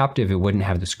it'd be captive, it wouldn't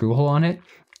have the screw hole on it.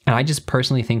 And I just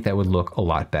personally think that would look a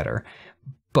lot better.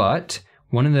 But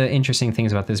one of the interesting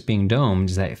things about this being domed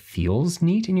is that it feels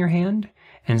neat in your hand.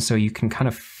 And so you can kind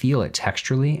of feel it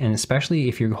texturally. And especially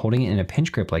if you're holding it in a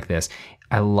pinch grip like this,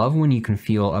 I love when you can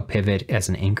feel a pivot as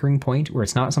an anchoring point, where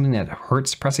it's not something that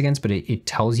hurts to press against, but it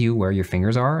tells you where your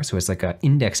fingers are. So it's like an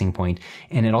indexing point,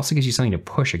 and it also gives you something to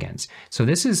push against. So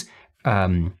this is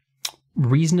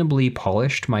reasonably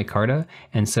polished micarta,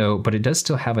 and so, but it does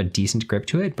still have a decent grip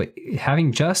to it. But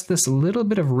having just this little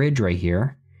bit of ridge right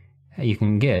here that you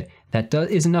can get, that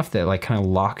is enough that like kind of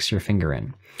locks your finger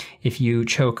in. If you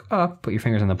choke up, put your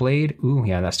fingers on the blade, ooh,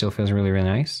 yeah, that still feels really, really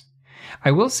nice.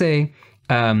 I will say,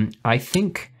 I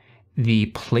think the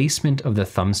placement of the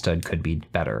thumb stud could be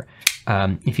better.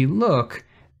 if you look,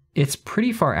 it's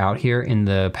pretty far out here in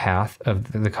the path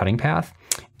of the cutting path.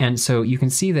 And so you can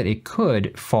see that it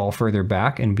could fall further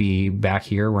back and be back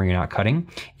here where you're not cutting.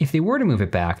 If they were to move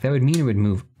it back, that would mean it would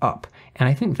move up. And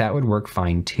I think that would work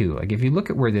fine too. Like if you look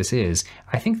at where this is,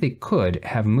 I think they could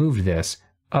have moved this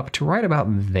up to right about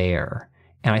there.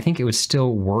 And I think it would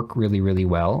still work really, really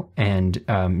well and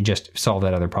just solve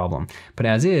that other problem. But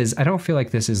as is, I don't feel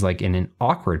like this is like in an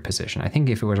awkward position. I think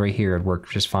if it was right here, it'd work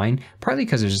just fine. Partly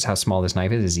because of just how small this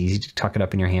knife is. It's easy to tuck it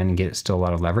up in your hand and get still a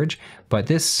lot of leverage. But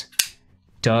this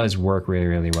does work really,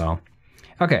 really well.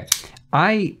 Okay,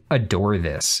 I adore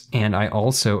this, and I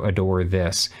also adore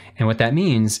this. And what that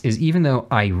means is even though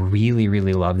I really,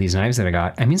 really love these knives that I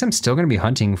got, it means I'm still gonna be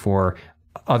hunting for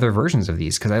other versions of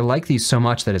these because I like these so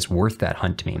much that it's worth that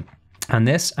hunt to me. On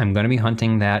this, I'm gonna be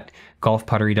hunting that golf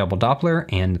puttery double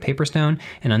Doppler and the paper stone.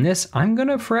 And on this, I'm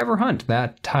gonna forever hunt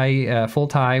that tie, full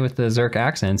tie with the Zirc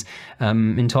accents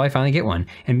until I finally get one.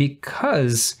 And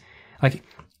because, like,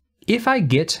 if I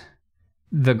get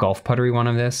the golf puttery one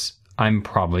of this, I'm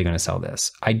probably going to sell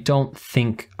this. I don't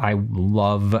think I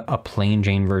love a plain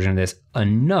Jane version of this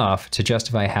enough to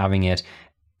justify having it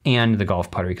and the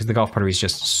golf puttery, because the golf puttery is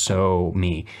just so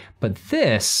me. But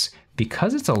this,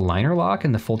 because it's a liner lock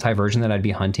and the full tie version that I'd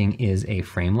be hunting is a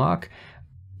frame lock,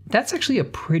 that's actually a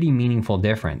pretty meaningful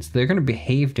difference. They're going to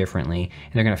behave differently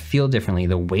and they're going to feel differently.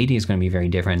 The weighting is going to be very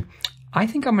different. I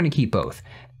think I'm going to keep both.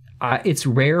 It's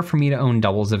rare for me to own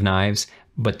doubles of knives,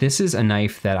 but this is a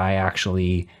knife that I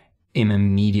actually am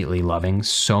immediately loving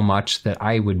so much that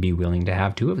I would be willing to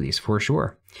have two of these for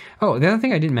sure. Oh, the other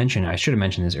thing I didn't mention, I should have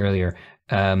mentioned this earlier.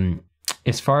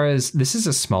 As far as this is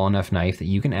a small enough knife that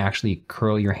you can actually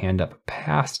curl your hand up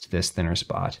past this thinner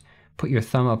spot, put your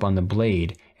thumb up on the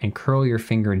blade and curl your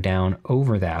finger down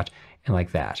over that and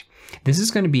like that. This is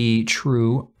going to be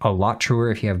true, a lot truer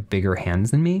if you have bigger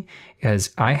hands than me, because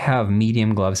I have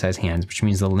medium glove size hands, which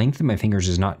means the length of my fingers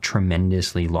is not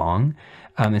tremendously long.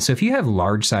 And so if you have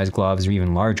large size gloves or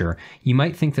even larger, you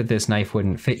might think that this knife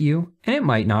wouldn't fit you, and it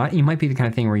might not. You might be the kind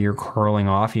of thing where you're curling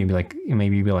off and you'd be like,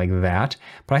 maybe you'd be like that.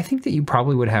 But I think that you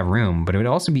probably would have room, but it would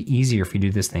also be easier if you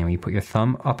do this thing where you put your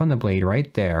thumb up on the blade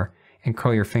right there and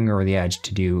curl your finger over the edge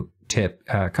to do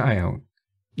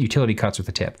utility cuts with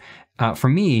the tip. For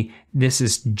me, this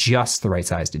is just the right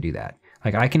size to do that.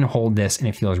 Like I can hold this and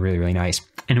it feels really, really nice.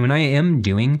 And when I am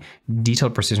doing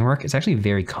detailed precision work, it's actually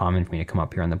very common for me to come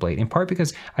up here on the blade, in part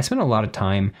because I spend a lot of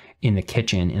time in the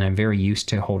kitchen and I'm very used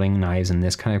to holding knives in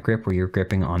this kind of grip where you're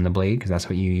gripping on the blade, because that's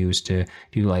what you use to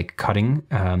do like cutting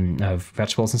of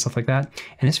vegetables and stuff like that.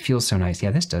 And this feels so nice. Yeah,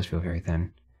 this does feel very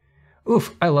thin.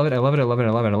 Oof, I love it, I love it, I love it, I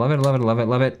love it, I love it, I love it, I love it, I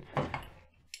love it.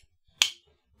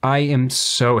 I am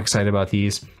so excited about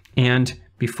these. And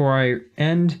before I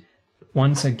end,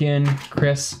 once again,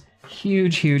 Chris,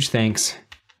 huge thanks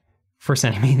for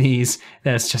sending me these.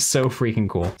 That's just so freaking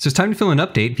cool. So it's time to fill an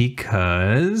update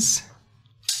because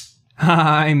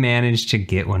I managed to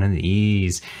get one of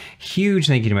these. Huge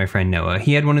thank you to my friend Noah.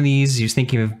 He had one of these. He was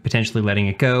thinking of potentially letting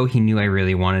it go. He knew I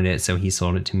really wanted it, so he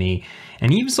sold it to me.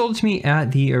 And he even sold it to me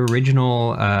at the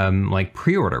original like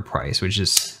pre-order price, which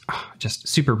is just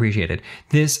super appreciated.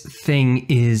 This thing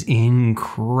is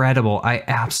incredible. I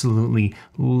absolutely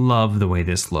love the way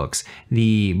this looks.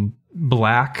 The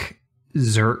black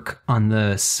Zirc on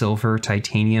the silver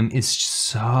titanium is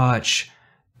such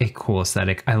a cool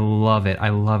aesthetic. I love it. I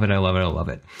love it. I love it. I love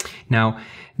it. Now,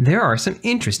 there are some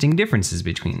interesting differences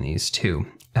between these two.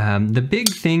 The big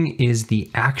thing is the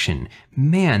action.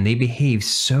 Man, they behave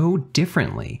so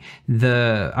differently.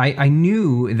 I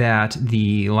knew that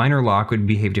the liner lock would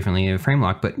behave differently in a frame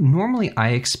lock, but normally I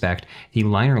expect the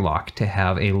liner lock to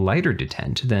have a lighter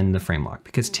detent than the frame lock,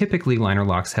 because typically liner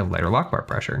locks have lighter lock bar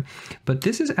pressure. But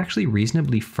this is actually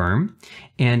reasonably firm,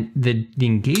 and the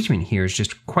engagement here is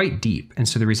just quite deep. And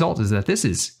so the result is that this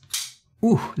is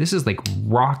like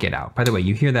rocket out. By the way,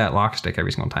 you hear that lock stick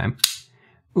every single time.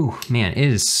 Ooh, man, it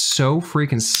is so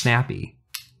freaking snappy.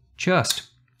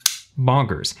 Just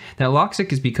bonkers. That lock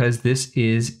stick is because this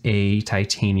is a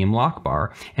titanium lock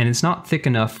bar and it's not thick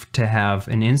enough to have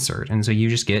an insert. And so you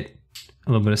just get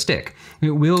a little bit of stick.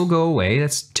 It will go away.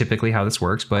 That's typically how this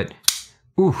works, but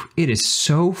ooh, it is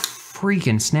so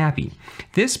freaking snappy.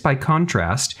 This, by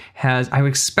contrast, I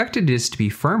expected this to be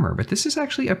firmer, but this is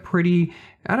actually a pretty,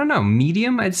 I don't know,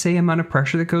 medium, I'd say, amount of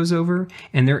pressure that goes over.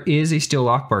 And there is a steel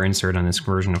lock bar insert on this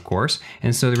version, of course.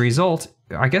 And so the result,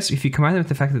 I guess if you combine it with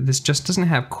the fact that this just doesn't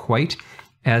have quite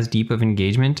as deep of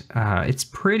engagement, it's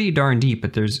pretty darn deep,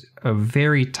 but there's a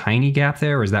very tiny gap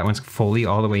there, whereas that one's fully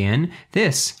all the way in.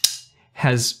 This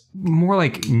has more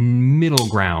like middle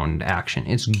ground action.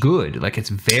 It's good, like it's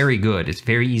very good. It's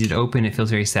very easy to open. It feels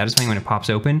very satisfying when it pops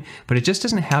open, but it just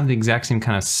doesn't have the exact same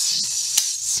kind of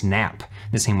snap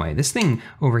the same way. This thing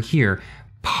over here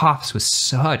pops with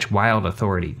such wild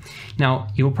authority. Now,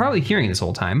 you're probably hearing this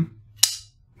whole time.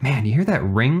 Man, you hear that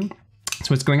ring? So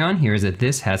what's going on here is that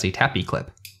this has a tappy clip.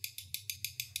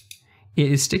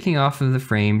 It is sticking off of the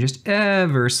frame just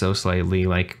ever so slightly,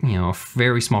 like, you know, a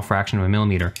very small fraction of a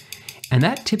millimeter. And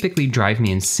that typically drives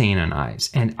me insane on knives.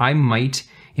 And it might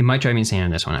drive me insane on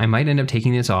this one. I might end up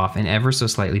taking this off and ever so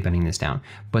slightly bending this down.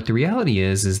 But the reality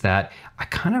is that I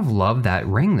kind of love that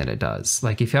ring that it does.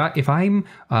 Like if I'm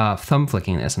thumb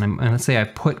flicking this and let's say I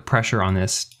put pressure on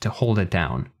this to hold it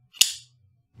down,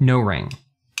 no ring.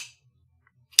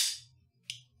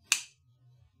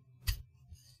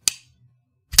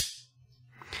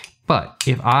 But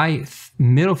if I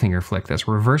middle finger flick this,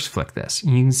 reverse flick this,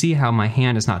 you can see how my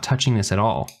hand is not touching this at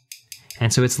all.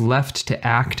 And so it's left to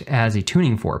act as a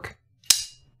tuning fork.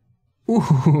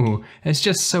 Ooh, it's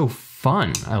just so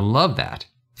fun. I love that.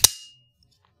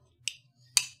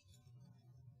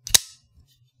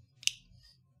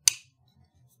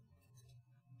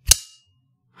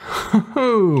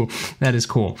 That is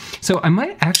cool. So I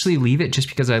might actually leave it just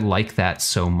because I like that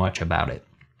so much about it.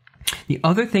 The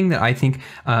other thing that I think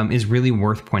is really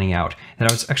worth pointing out that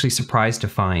I was actually surprised to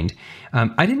find,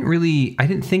 I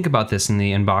didn't think about this in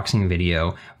the unboxing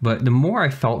video, but the more I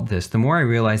felt this, the more I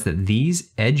realized that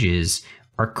these edges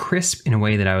are crisp in a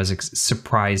way that I was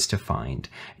surprised to find.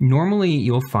 Normally,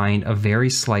 you'll find a very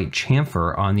slight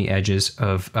chamfer on the edges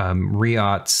of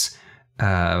Reate's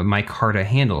micarta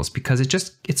handles because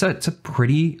it's a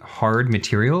pretty hard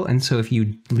material, and so if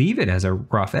you leave it as a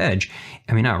rough edge,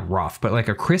 I mean not rough, but like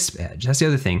a crisp edge, that's the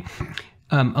other thing.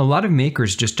 A lot of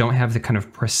makers just don't have the kind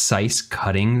of precise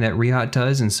cutting that Reate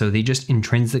does, and so they just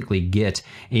intrinsically get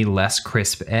a less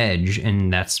crisp edge,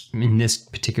 and that's, in this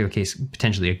particular case,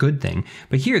 potentially a good thing.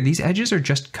 But here, these edges are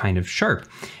just kind of sharp.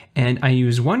 And I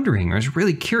was wondering, I was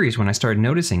really curious when I started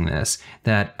noticing this,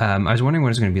 that I was wondering what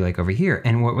it was going to be like over here.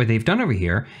 And what they've done over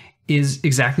here is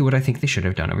exactly what I think they should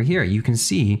have done over here. You can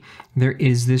see there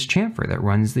is this chamfer that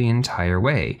runs the entire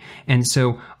way. And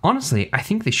so honestly, I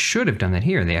think they should have done that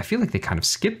here. I feel like they kind of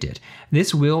skipped it.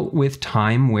 This will, with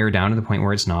time, wear down to the point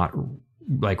where it's not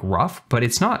like rough, but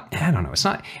it's not, I don't know, it's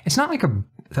not like a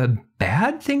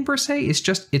bad thing per se. It's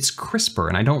just, it's crisper,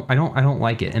 and I don't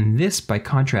like it. And this, by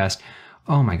contrast,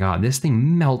 oh my God, this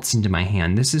thing melts into my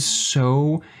hand. This is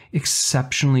so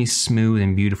exceptionally smooth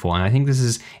and beautiful. And I think this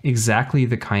is exactly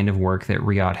the kind of work that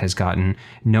Reate has gotten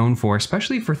known for,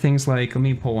 especially for things like, let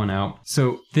me pull one out.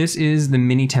 So this is the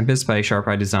Mini Tempest by Sharp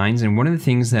Eye Designs. And one of the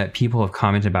things that people have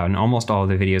commented about in almost all of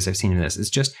the videos I've seen of this is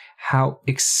just how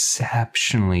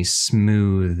exceptionally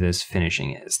smooth this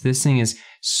finishing is. This thing is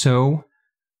so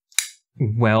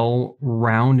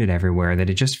well-rounded everywhere that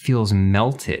it just feels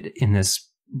melted in this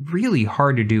really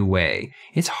hard to do way.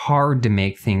 It's hard to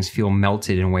make things feel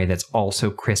melted in a way that's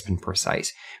also crisp and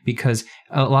precise, because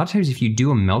a lot of times if you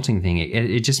do a melting thing,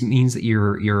 it just means that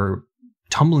you're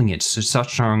tumbling it to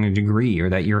such a degree, or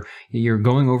that you're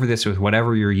going over this with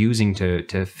whatever you're using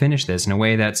to finish this in a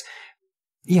way that's,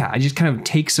 yeah, it just kind of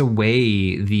takes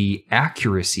away the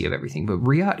accuracy of everything. But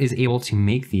Reate is able to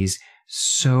make these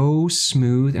so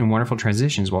smooth and wonderful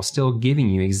transitions while still giving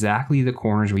you exactly the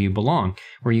corners where you belong,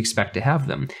 where you expect to have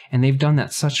them. And they've done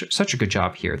that such a good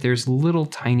job here. There's little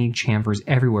tiny chamfers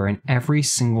everywhere, and every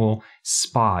single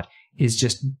spot is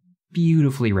just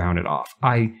beautifully rounded off.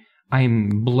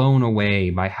 I'm blown away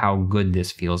by how good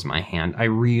this feels in my hand. I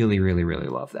really, really, really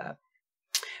love that.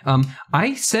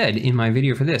 I said in my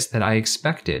video for this that I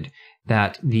expected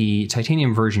that the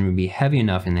titanium version would be heavy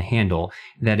enough in the handle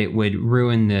that it would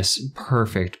ruin this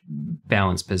perfect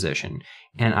balance position.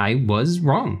 And I was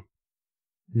wrong.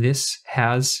 This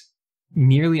has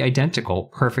nearly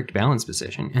identical perfect balance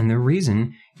position. And the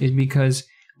reason is because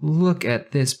look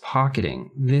at this pocketing.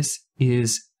 This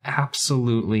is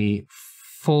absolutely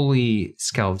fully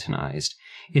skeletonized.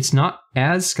 It's not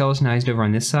as skeletonized over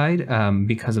on this side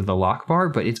because of the lock bar,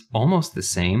 but it's almost the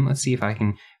same. Let's see if I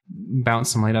can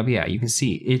bounce some light up. Yeah, you can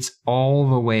see it's all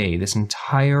the way. This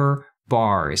entire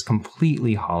bar is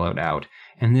completely hollowed out,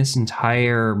 and this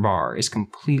entire bar is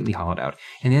completely hollowed out.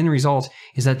 And the end result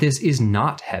is that this is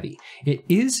not heavy. It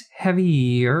is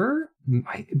heavier,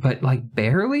 but like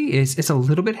barely. It's a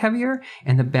little bit heavier,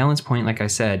 and the balance point, like I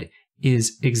said,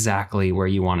 is exactly where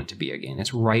you want it to be again.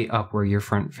 It's right up where your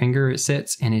front finger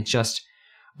sits, and it just,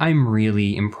 I'm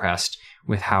really impressed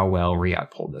with how well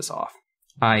Reate pulled this off.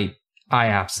 I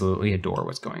absolutely adore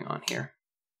what's going on here.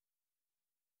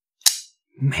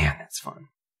 Man, that's fun.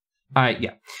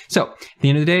 Yeah. So at the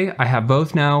end of the day, I have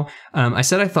both now. I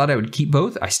said I thought I would keep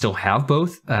both. I still have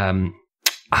both.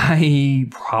 I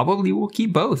probably will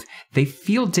keep both. They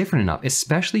feel different enough,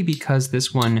 especially because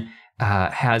this one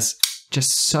has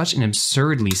just such an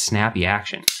absurdly snappy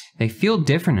action. They feel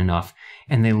different enough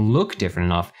and they look different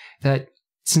enough that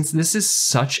since this is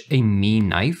such a mean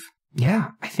knife,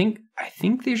 yeah, I think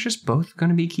they're just both going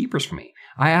to be keepers for me.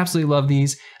 I absolutely love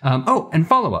these. Oh, and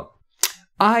follow up.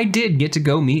 I did get to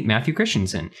go meet Matthew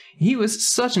Christiansen. He was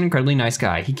such an incredibly nice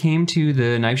guy. He came to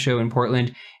the knife show in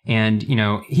Portland, and you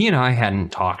know, he and I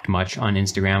hadn't talked much on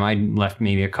Instagram. I left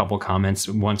maybe a couple comments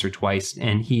once or twice,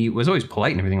 and he was always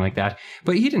polite and everything like that,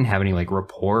 but he didn't have any like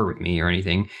rapport with me or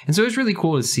anything. And so it was really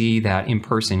cool to see that in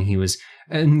person. He was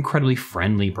an incredibly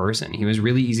friendly person. He was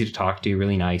really easy to talk to,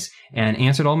 really nice, and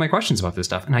answered all my questions about this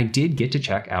stuff. And I did get to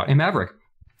check out a Maverick.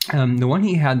 The one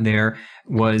he had there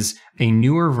was a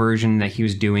newer version that he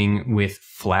was doing with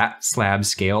flat slab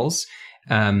scales.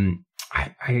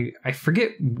 I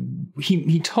forget,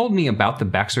 he told me about the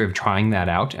backstory of trying that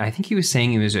out. I think he was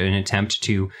saying it was an attempt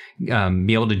to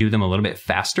be able to do them a little bit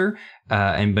faster,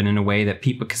 but in a way that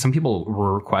people, because some people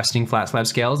were requesting flat slab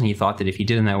scales, and he thought that if he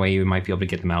did them that way, he might be able to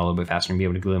get them out a little bit faster and be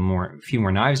able to give them a few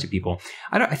more knives to people.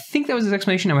 I think that was his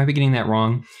explanation. I might be getting that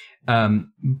wrong.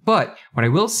 But what I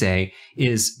will say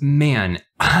is, man,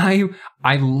 I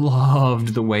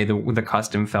loved the way the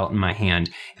custom felt in my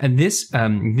hand. And this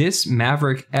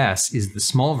Maverick-S is the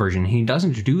small version. He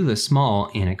doesn't do the small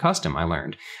in a custom, I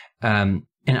learned. And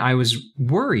I was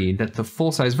worried that the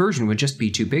full-size version would just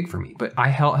be too big for me. But I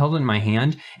held it in my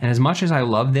hand, and as much as I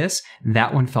love this,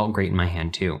 that one felt great in my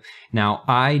hand too. Now,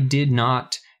 I did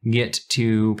not get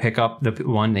to pick up the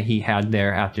one that he had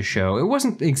there at the show. It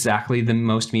wasn't exactly the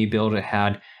most me build. It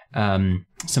had some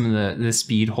of the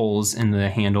speed holes in the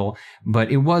handle,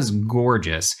 but it was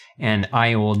gorgeous. And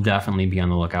I will definitely be on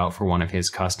the lookout for one of his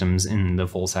customs in the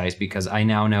full size, because I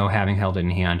now know, having held it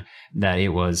in hand, that it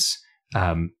was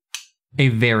a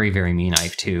very, very mean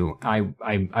knife too. I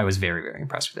was very, very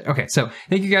impressed with it. Okay, so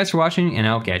thank you guys for watching, and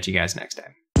I'll catch you guys next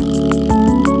time.